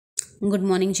Good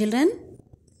morning, children.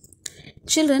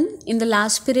 Children, in the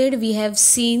last period, we have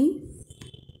seen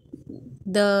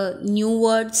the new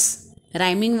words,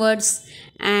 rhyming words,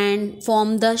 and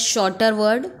form the shorter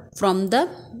word from the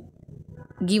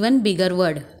given bigger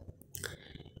word.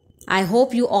 I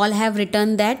hope you all have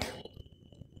written that.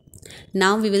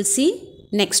 Now we will see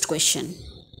next question.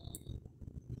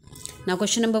 Now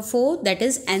question number 4, that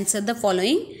is answer the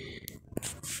following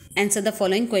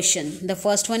question. The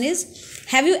first one is,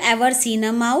 have you ever seen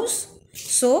a mouse?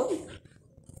 So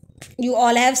you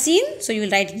all have seen, so you will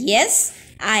write yes,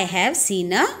 I have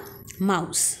seen a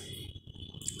mouse.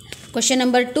 Question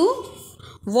number 2,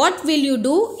 what will you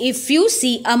do if you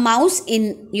see a mouse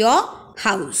in your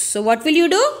house? So what will you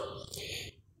do?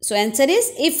 So answer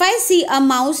is, if I see a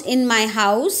mouse in my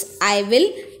house, I will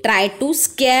try to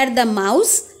scare the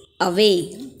mouse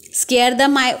away. Scare the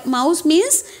mouse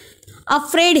means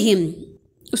afraid him.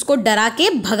 उसको डरा के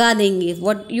भगा देंगे.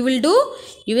 What you will do?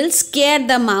 You will scare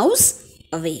the mouse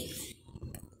away.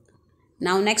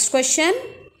 Now next question.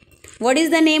 What is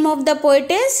the name of the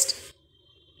poetess?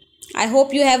 I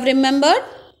hope you have remembered.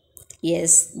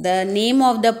 Yes, the name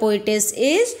of the poetess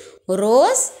is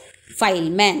Rose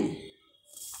Feilman.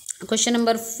 Question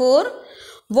number 4.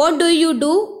 What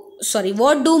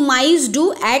do mice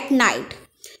do at night?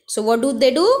 So what do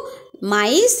they do?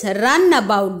 Mice run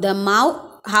about the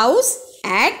house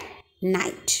at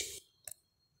night.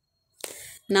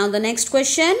 Now the next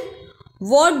question.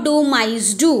 What do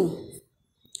mice do?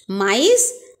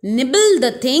 Mice nibble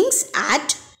the things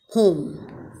at home.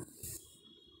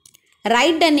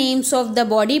 Write the names of the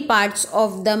body parts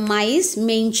of the mice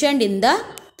mentioned in the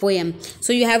poem.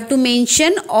 So you have to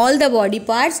mention all the body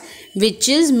parts which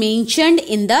is mentioned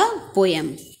in the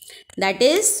poem. That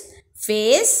is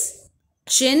face,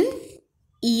 chin,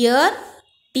 ear,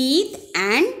 teeth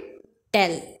and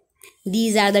tail.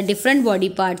 These are the different body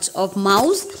parts of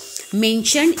mouse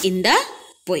mentioned in the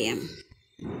poem.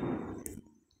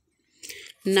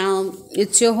 Now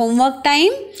it's your homework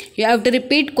time. You have to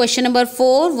repeat question number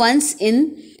 4 once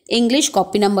in English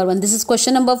copy number 1. This is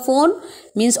question number 4,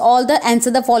 means all the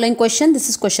answer the following question. This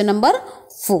is question number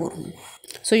 4.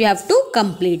 So you have to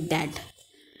complete that.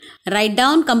 Write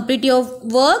down, complete your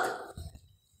work.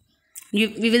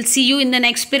 We will see you in the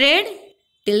next period.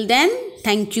 Till then,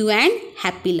 thank you and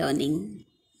happy learning.